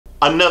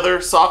Another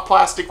soft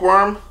plastic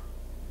worm.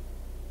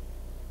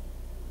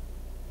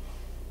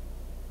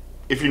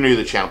 If you're new to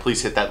the channel,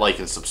 please hit that like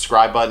and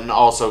subscribe button.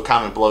 Also,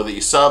 comment below that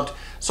you subbed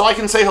so I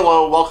can say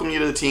hello, welcome you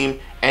to the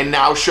team, and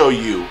now show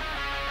you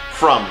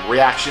from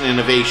Reaction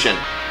Innovation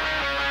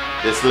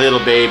this little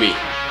baby.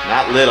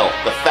 Not little,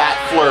 the Fat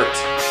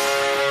Flirt.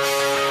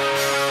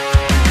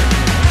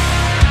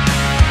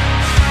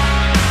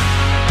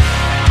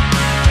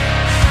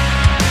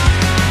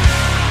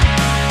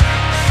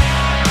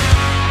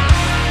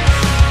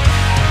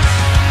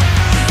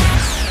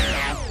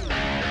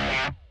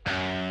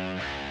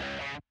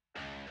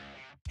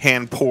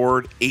 Hand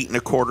poured, 8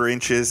 1/4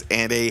 inches,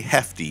 and a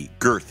hefty,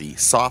 girthy,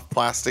 soft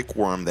plastic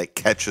worm that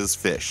catches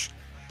fish.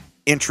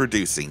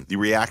 Introducing the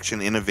Reaction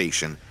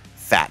Innovation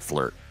Fat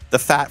Flirt. The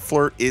Fat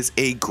Flirt is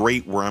a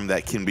great worm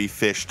that can be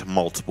fished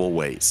multiple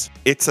ways.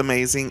 It's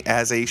amazing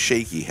as a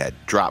shaky head,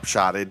 drop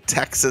shotted,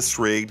 Texas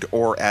rigged,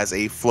 or as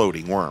a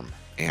floating worm,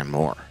 and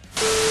more.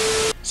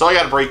 So I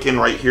gotta break in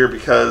right here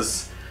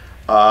because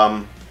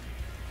I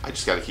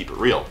just gotta keep it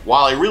real.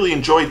 While I really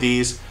enjoyed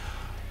these,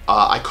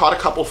 I caught a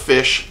couple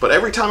fish, but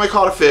every time I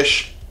caught a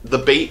fish, the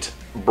bait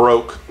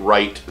broke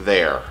right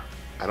there.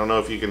 I don't know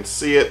if you can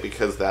see it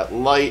because that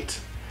light,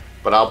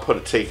 but I'll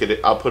put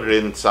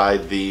it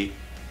inside the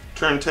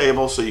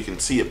turntable so you can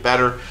see it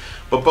better.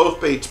 But both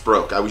baits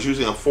broke. I was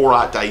using a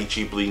 4/0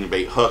 Daiichi bleeding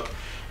bait hook,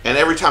 and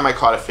every time I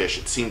caught a fish,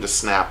 it seemed to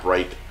snap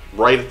right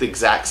at the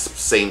exact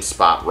same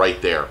spot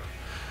right there.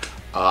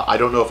 I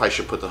don't know if I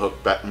should put the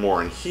hook back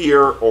more in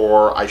here,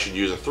 or I should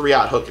use a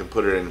 3/0 hook and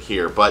put it in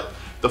here, but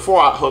the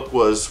 4/0 hook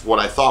was what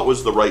I thought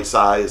was the right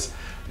size,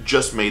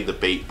 just made the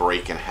bait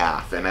break in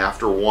half. And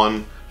after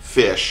one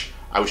fish,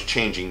 I was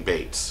changing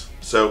baits.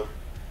 So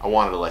I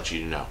wanted to let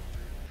you know.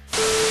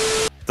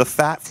 The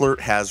Fat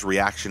Flirt has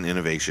Reaction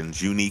Innovation's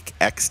unique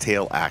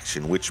X-tail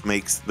action, which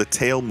makes the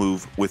tail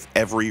move with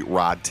every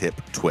rod tip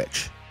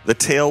twitch. The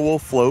tail will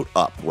float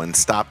up when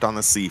stopped on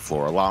the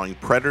seafloor, allowing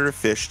predator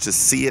fish to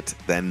see it,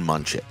 then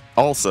munch it.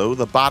 Also,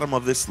 the bottom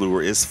of this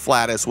lure is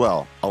flat as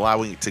well,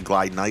 allowing it to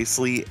glide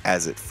nicely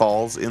as it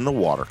falls in the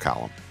water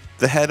column.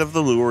 The head of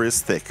the lure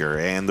is thicker,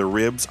 and the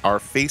ribs are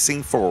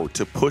facing forward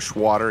to push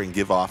water and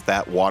give off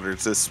that water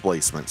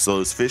displacement so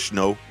those fish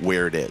know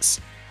where it is.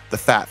 The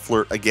Fat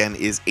Flirt again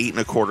is 8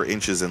 1/4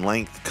 inches in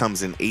length,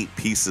 comes in 8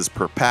 pieces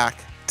per pack,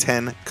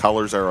 10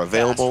 colors are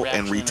available,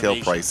 and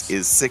retail price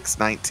is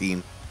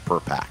 $6.19 per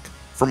pack.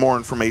 For more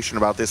information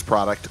about this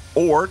product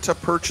or to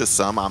purchase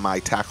some on my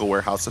Tackle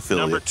Warehouse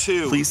affiliate,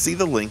 please see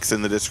the links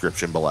in the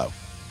description below.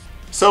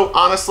 So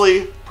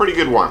honestly, pretty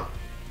good one.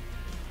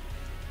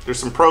 There's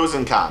some pros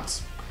and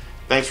cons.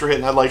 Thanks for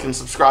hitting that like and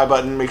subscribe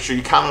button. Make sure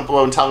you comment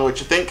below and tell me what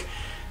you think.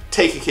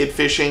 Take a kid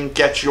fishing,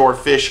 get your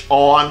fish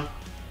on.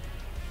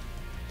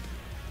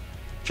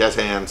 Jazz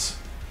hands.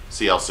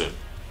 See y'all soon.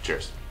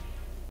 Cheers.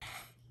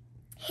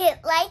 Hit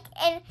like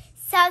and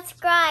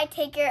subscribe.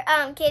 Take your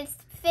kids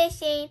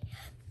fishing.